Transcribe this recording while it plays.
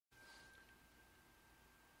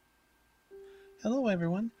Hello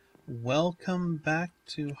everyone, welcome back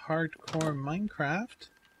to Hardcore Minecraft.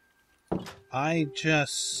 I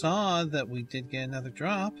just saw that we did get another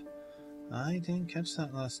drop. I didn't catch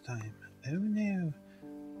that last time. Oh no,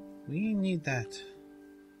 we need that.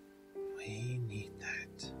 We need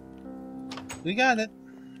that. We got it.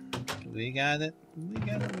 We got it. We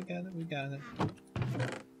got it. We got it. We got it.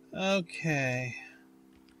 Okay.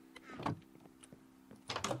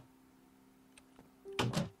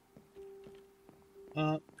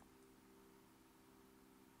 A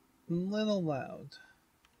little loud.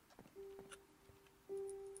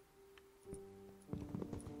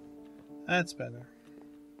 That's better.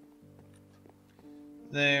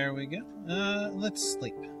 There we go. Let's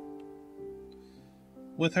sleep.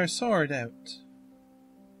 With our sword out.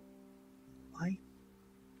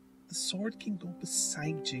 The sword can go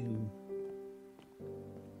beside you.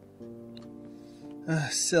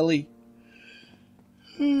 Silly.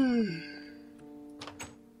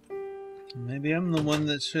 Maybe I'm the one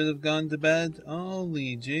that should have gone to bed.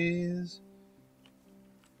 Holy jeez.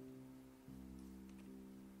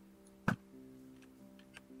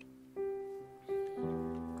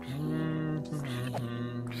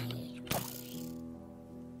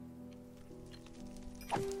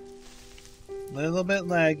 Little bit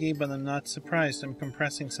laggy, but I'm not surprised. I'm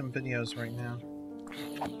compressing some videos right now.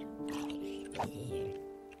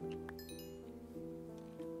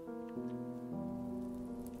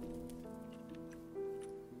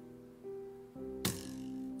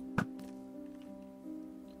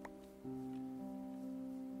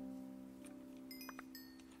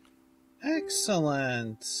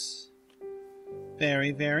 Excellent.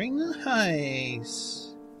 Very, very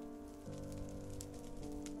nice.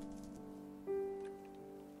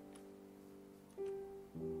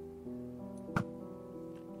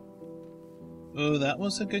 Oh, that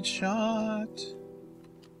was a good shot.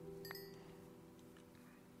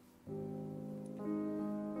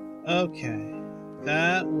 Okay,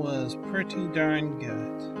 that was pretty darn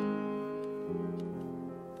good.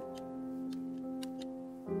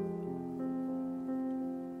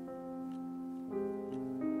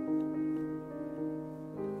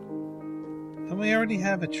 And we already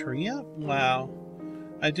have a tree up? Wow.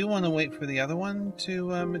 I do want to wait for the other one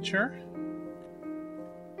to mature.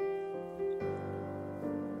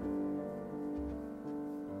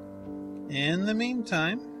 In the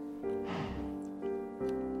meantime,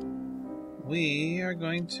 we are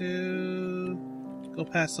going to go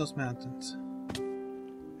past those mountains.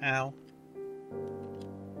 Ow.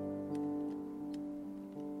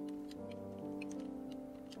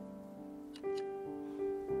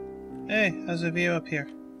 Hey, how's the view up here?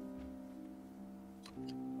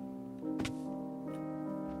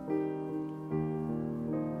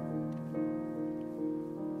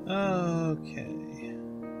 Okay.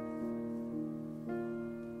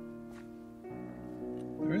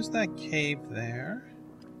 There's that cave there.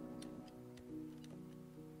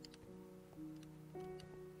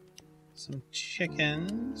 Some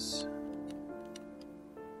chickens.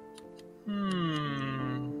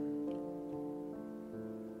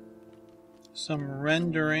 Some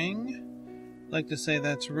rendering. I'd like to say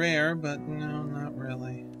that's rare, but no, not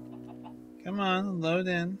really. Come on, load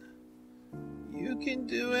in. You can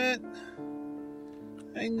do it.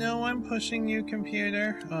 I know I'm pushing you,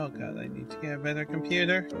 computer. Oh god, I need to get a better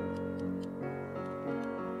computer.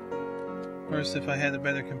 Of course, if I had a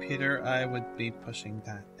better computer, I would be pushing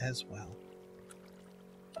that as well.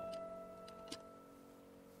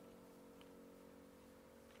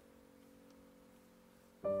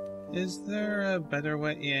 Is there a better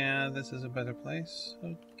way? Yeah, this is a better place.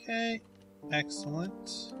 Okay,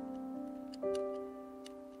 excellent.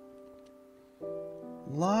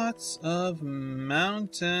 Lots of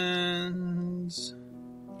mountains.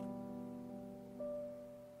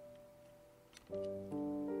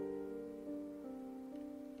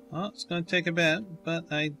 Well, it's going to take a bit,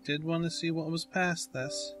 but I did want to see what was past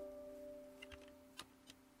this.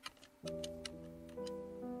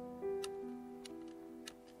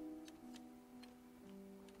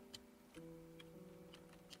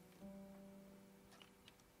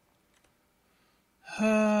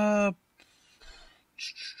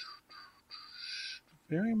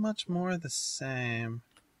 Very much more the same.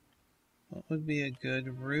 What would be a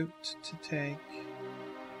good route to take?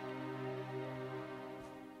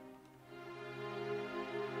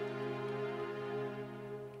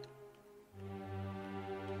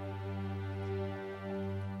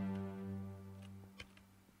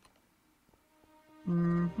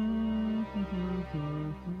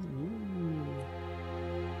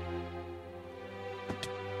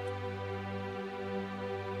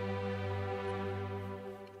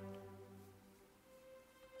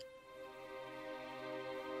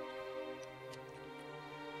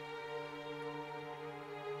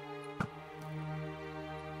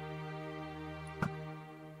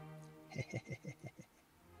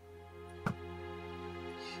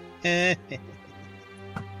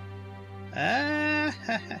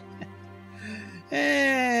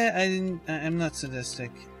 I'm not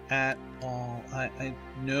sadistic at all.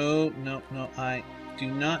 No, I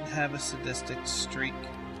do not have a sadistic streak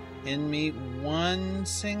in me one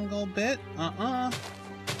single bit.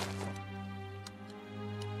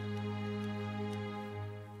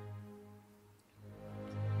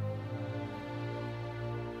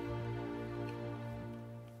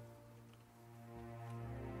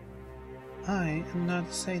 I am not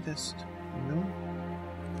a sadist. No.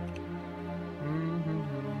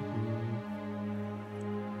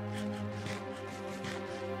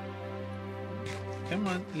 Come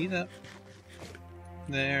on, eat up.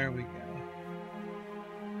 There we go.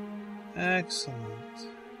 Excellent.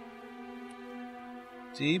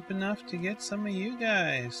 Deep enough to get some of you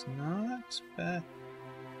guys. Not bad.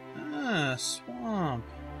 Ah, swamp.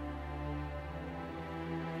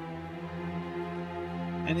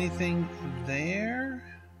 Anything there?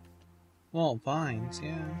 Well, vines,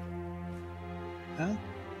 yeah. Huh?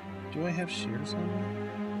 Do I have shears on me?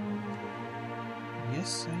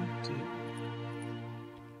 Yes, I do.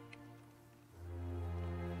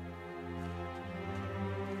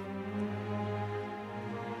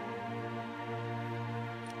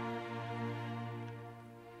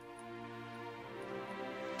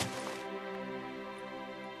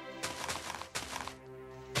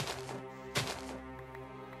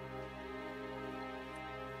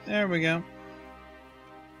 There we go.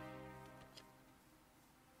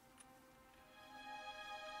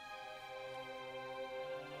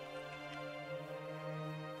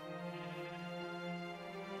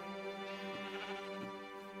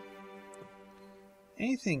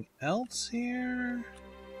 Anything else here?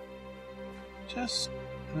 Just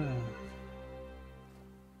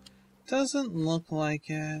doesn't look like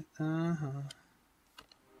it.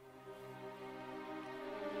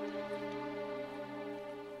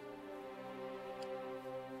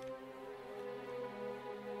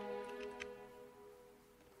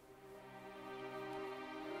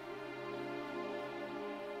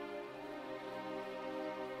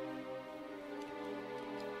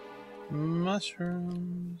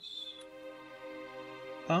 Mushrooms,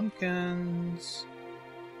 pumpkins,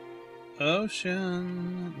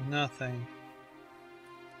 ocean, nothing.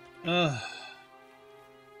 Ugh.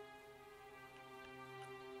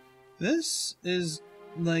 This is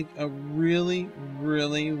like a really,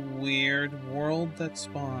 really weird world that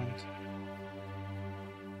spawned.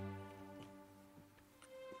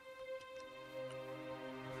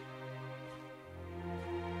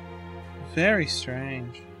 Very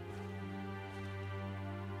strange.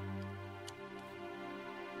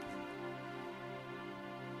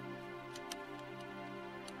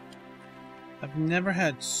 I've never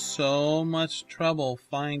had so much trouble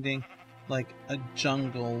finding like a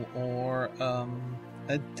jungle or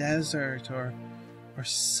a desert or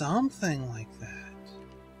something like that.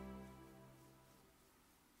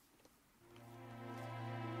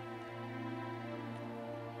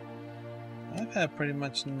 I've had pretty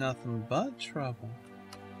much nothing but trouble.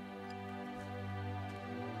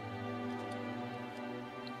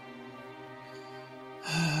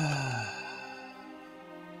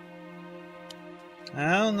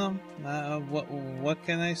 I don't know. What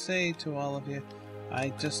can I say to all of you? I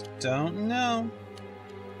just don't know.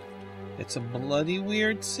 It's a bloody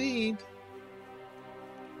weird seed.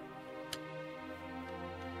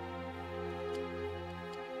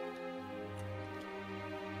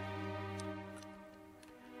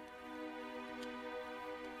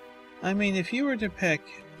 I mean, if you were to pick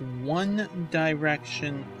one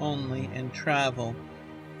direction only and travel,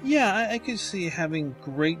 yeah, I could see having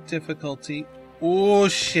great difficulty. Oh,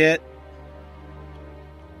 shit.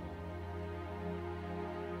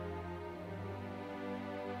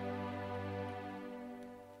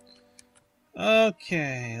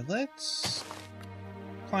 Okay, let's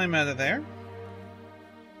climb out of there.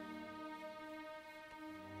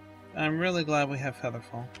 I'm really glad we have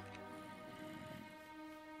Featherfall.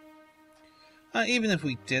 Even if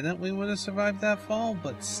we didn't, we would have survived that fall,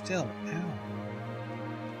 but still, ow.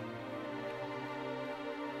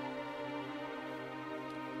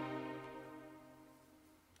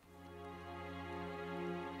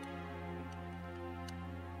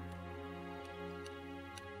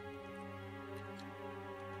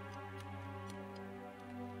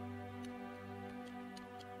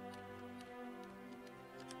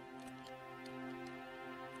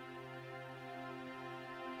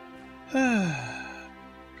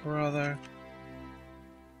 Brother.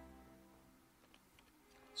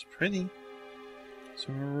 It's pretty.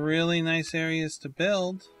 Some really nice areas to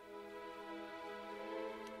build.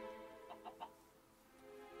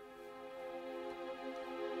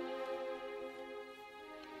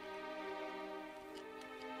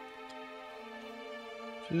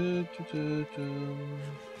 Do, do, do, do.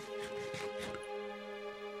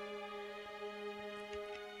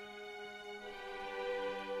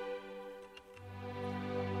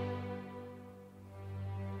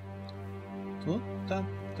 Do, da,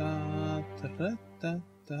 da, da, da, da,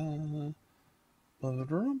 da.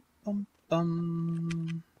 Ba-dum, bum,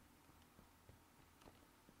 bum.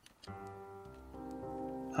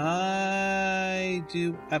 I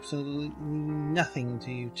do absolutely nothing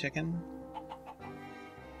to you, chicken.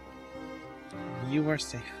 You are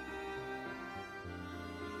safe.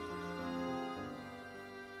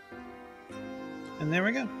 And there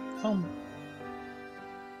we go. Home.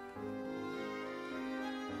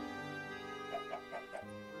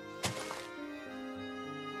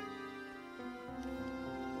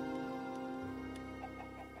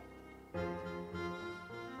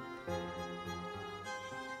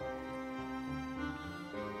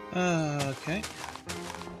 Okay.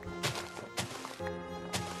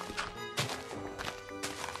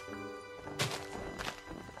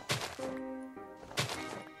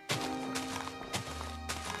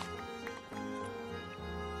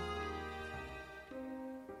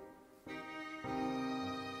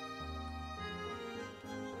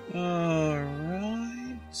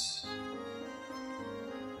 Alright.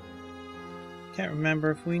 Can't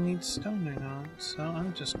remember if we need stone or not, so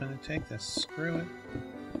I'm just going to take this. Screw it.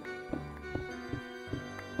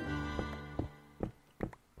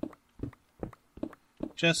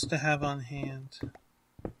 Just to have on hand.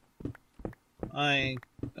 I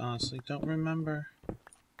honestly don't remember.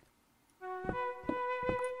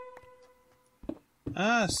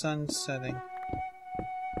 Ah, sun's setting.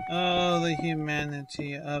 Oh, the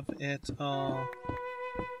humanity of it all.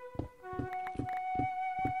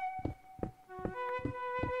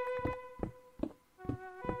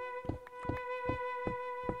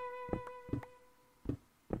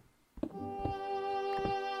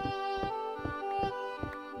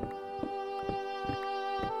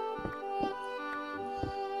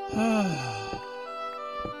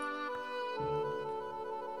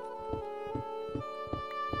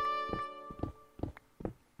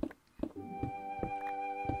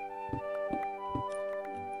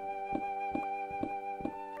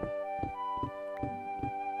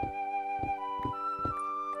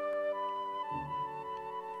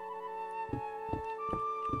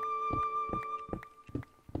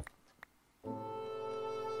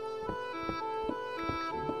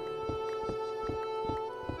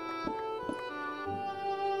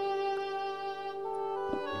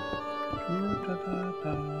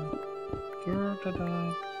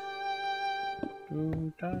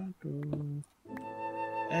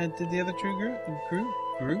 And did the other tree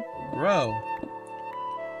grow?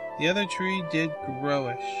 The other tree did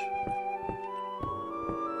growish.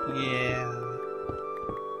 Yeah.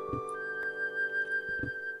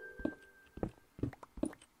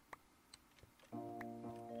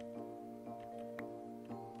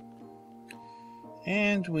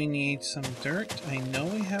 And we need some dirt. I know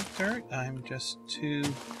we have dirt. I'm just too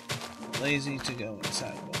lazy to go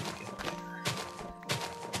inside when we get there.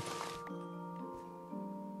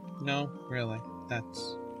 No, really.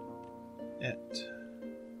 That's it.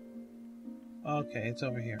 Okay, it's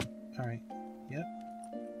over here. Alright. Yep.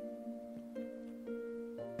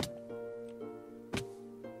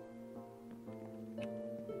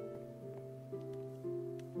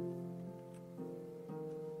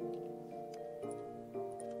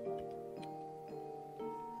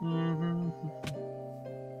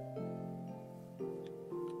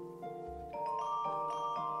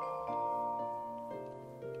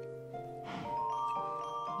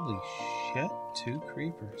 Holy shit, 2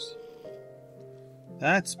 creepers.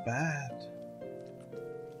 That's bad.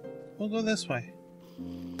 We'll go this way.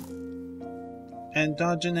 And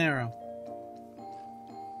dodge an arrow.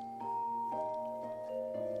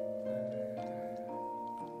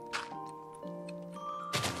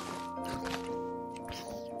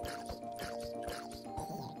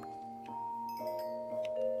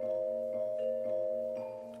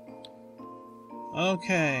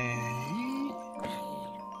 Okay.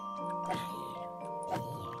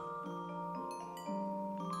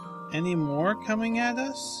 Any more coming at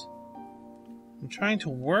us? I'm trying to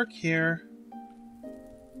work here.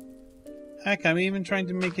 Heck, I'm even trying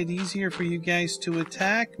to make it easier for you guys to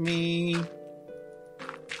attack me.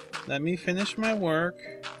 Let me finish my work.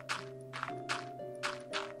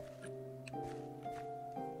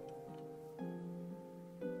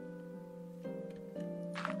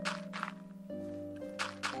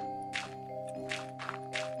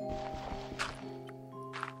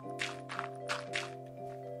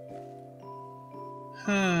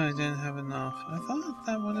 I didn't have enough. I thought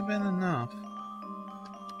that would have been enough.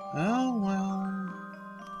 Oh well.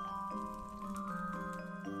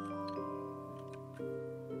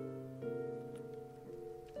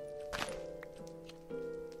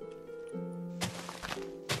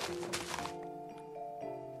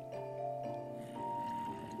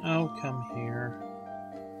 Oh, come here.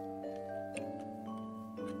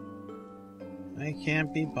 I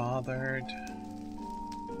can't be bothered.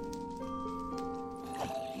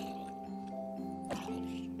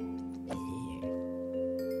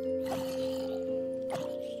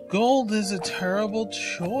 Gold is a terrible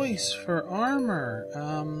choice for armor.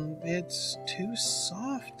 It's too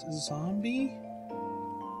soft, zombie.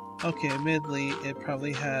 Okay, admittedly, it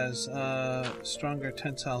probably has stronger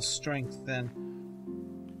tensile strength than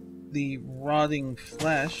the rotting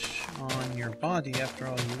flesh on your body. After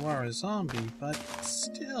all, you are a zombie, but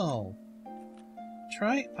still.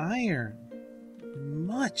 Try iron.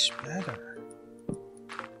 Much better.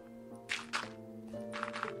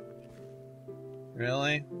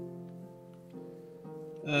 Really?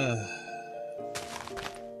 Ugh.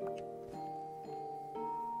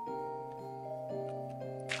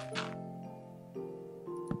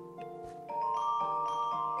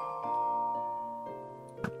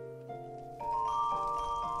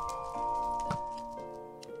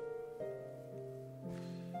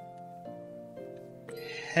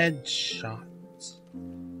 Headshots.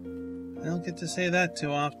 I don't get to say that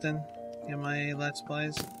too often in my Let's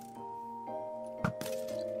Plays.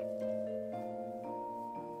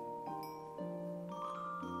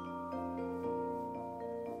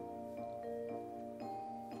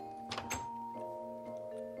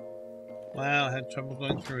 Wow, I had trouble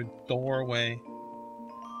going through a doorway.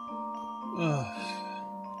 Ugh.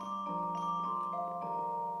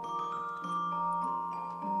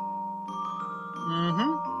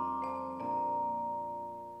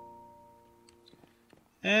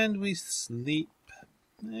 And we sleep.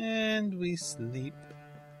 And we sleep.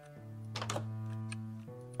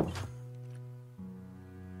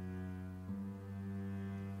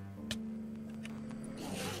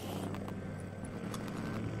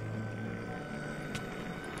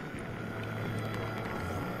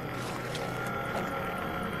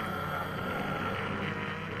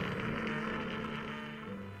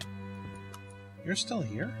 You're still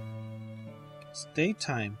here? It's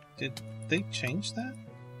daytime. Did they change that?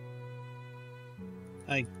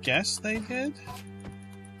 I guess they did?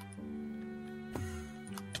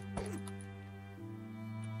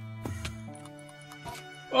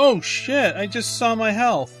 Oh shit, I just saw my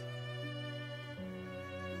health.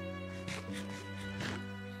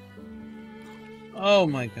 Oh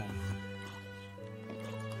my god.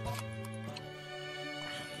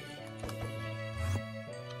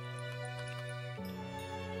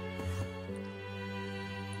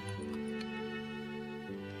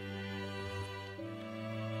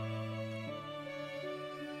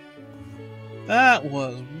 That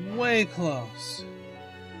was way close.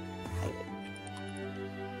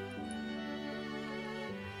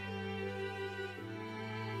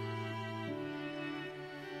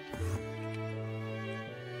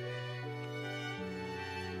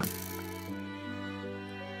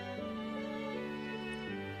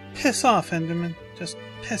 Piss off, Enderman. Just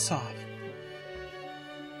piss off.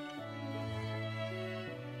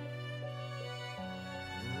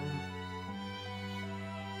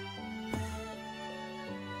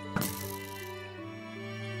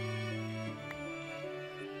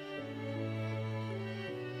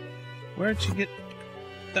 Where'd you get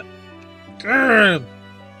the...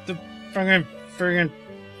 the fucking friggin...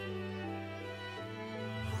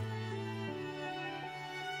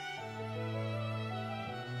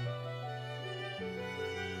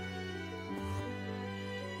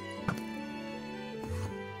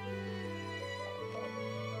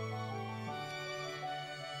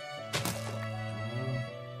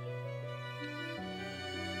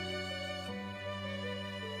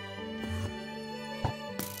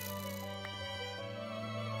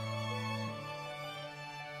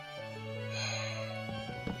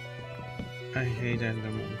 I hate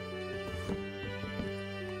Enderman.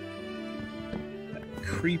 That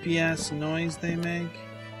creepy ass noise they make.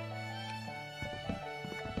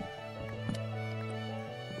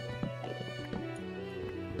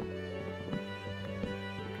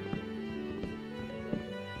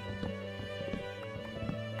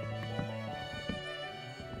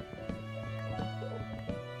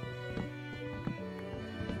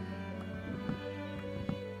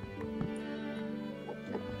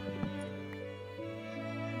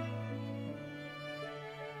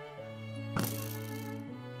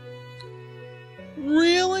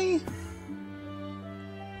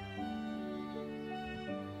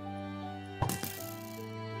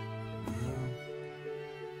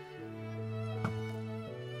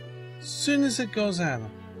 As soon as it goes at him.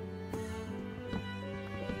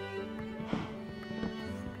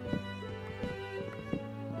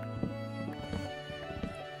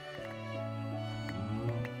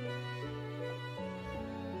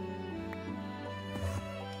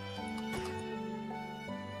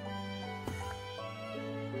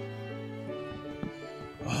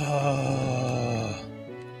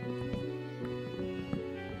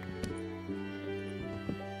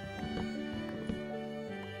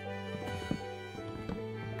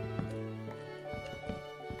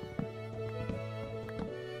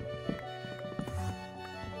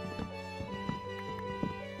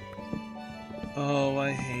 Oh,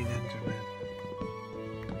 I hate Enderman.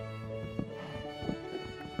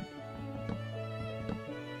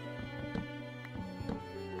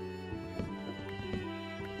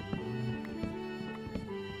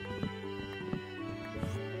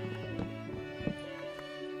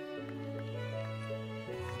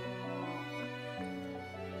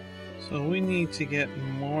 So we need to get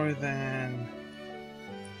more than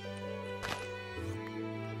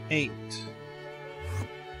 8.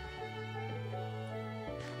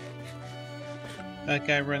 That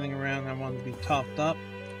guy running around, I want to be topped up.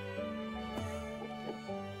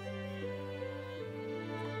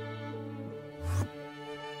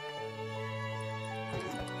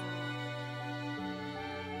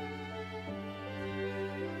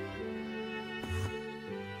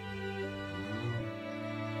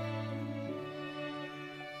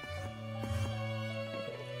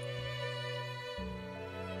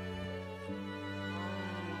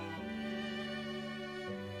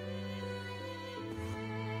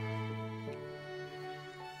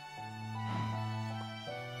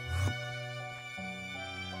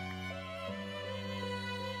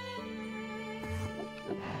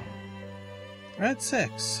 We're at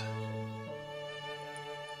 6.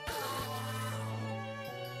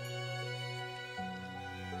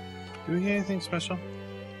 Do we get anything special?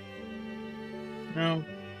 No.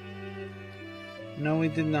 No, we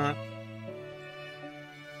did not.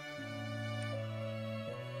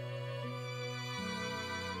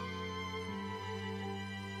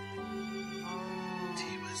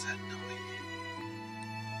 He was annoying.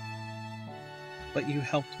 But you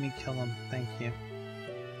helped me kill him. Thank you.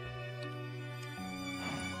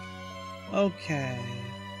 Okay.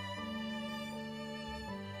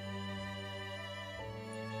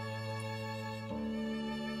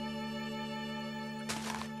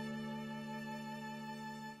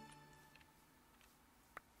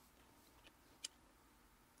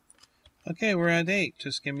 Okay, we're at 8.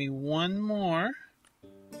 Just give me one more,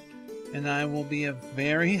 and I will be a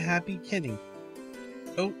very happy kitty.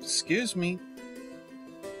 Oh, excuse me.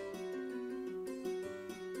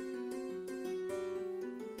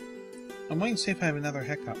 I'm waiting to see if I have another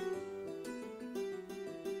hiccup.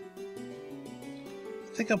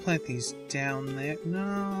 I think I'll plant these down there.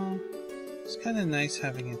 No, it's kind of nice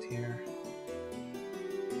having it here.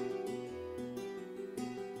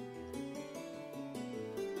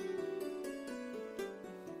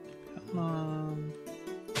 Come on.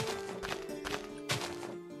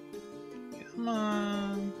 Come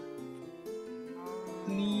on.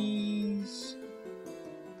 Please.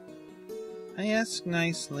 I ask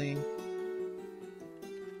nicely.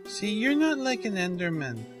 See, you're not like an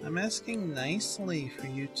Enderman. I'm asking nicely for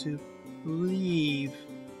you to leave.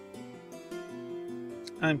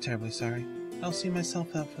 I'm terribly sorry. I'll see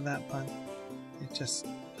myself out for that pun. It just,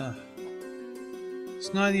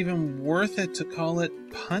 it's not even worth it to call it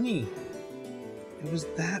punny. It was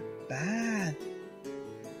that bad.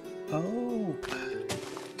 Oh.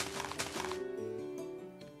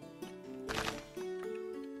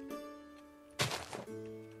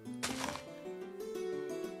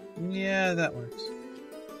 Yeah, that works.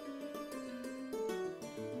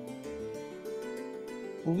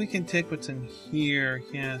 Well, we can take what's in here.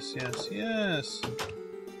 Yes, yes, yes.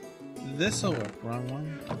 This'll work. Wrong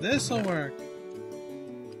one. This'll work.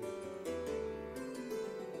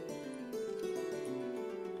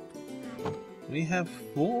 We have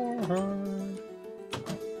 4. And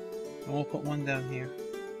we'll put one down here.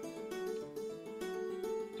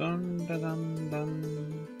 Dun dun dun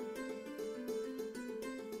dun.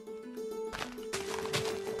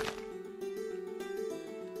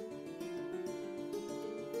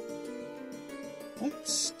 What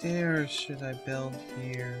stairs should I build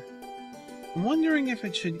here? I'm wondering if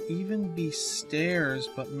it should even be stairs,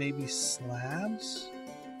 but maybe slabs?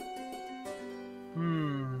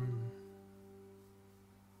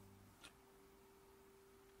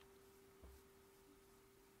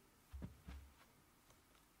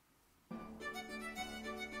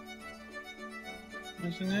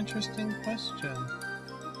 That's an interesting question.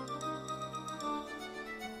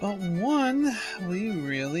 But one, we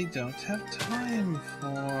really don't have time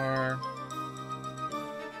for.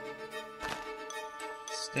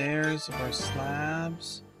 Stairs or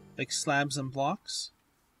slabs? Like slabs and blocks?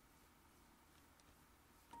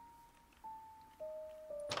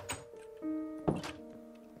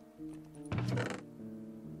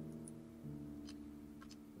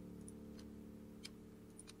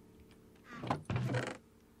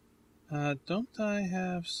 Don't I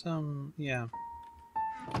have some... Yeah.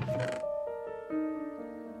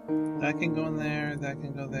 That can go in there, that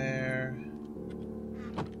can go there.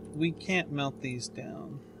 We can't melt these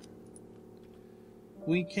down.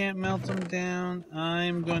 We can't melt them down.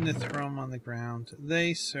 I'm going to throw them on the ground.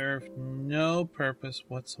 They serve no purpose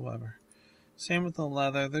whatsoever. Same with the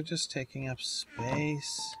leather. They're just taking up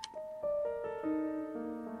space.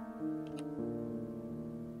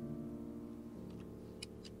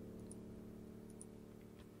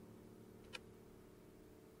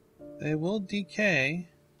 They will decay,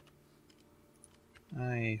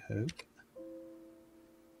 I hope.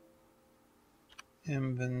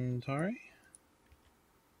 Inventory.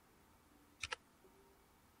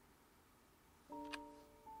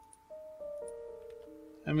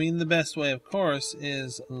 I mean, the best way, of course,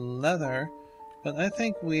 is leather, but I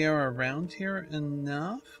think we are around here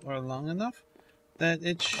enough, or long enough, that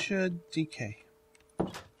it should decay.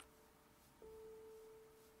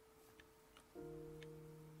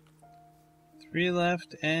 3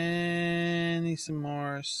 left, and need some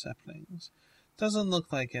more saplings. Doesn't look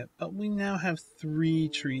like it, but we now have 3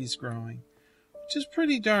 trees growing, which is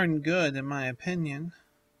pretty darn good in my opinion.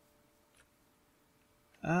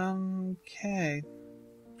 Okay.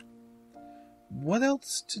 What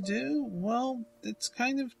else to do? Well, it's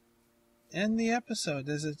kind of end the episode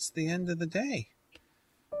as it's the end of the day.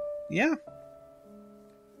 Yeah.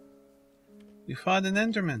 We fought an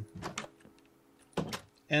Enderman.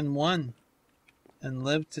 And won. And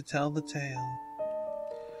lived to tell the tale.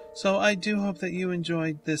 So I do hope that you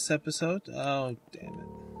enjoyed this episode. Oh, damn it.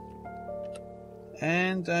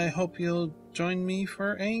 And I hope you'll join me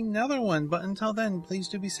for another one. But until then, please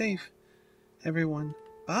do be safe, everyone.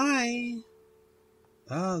 Bye!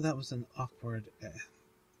 Oh, that was an awkward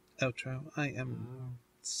outro. I am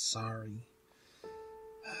sorry.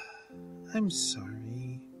 I'm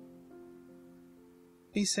sorry.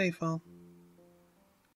 Be safe, all.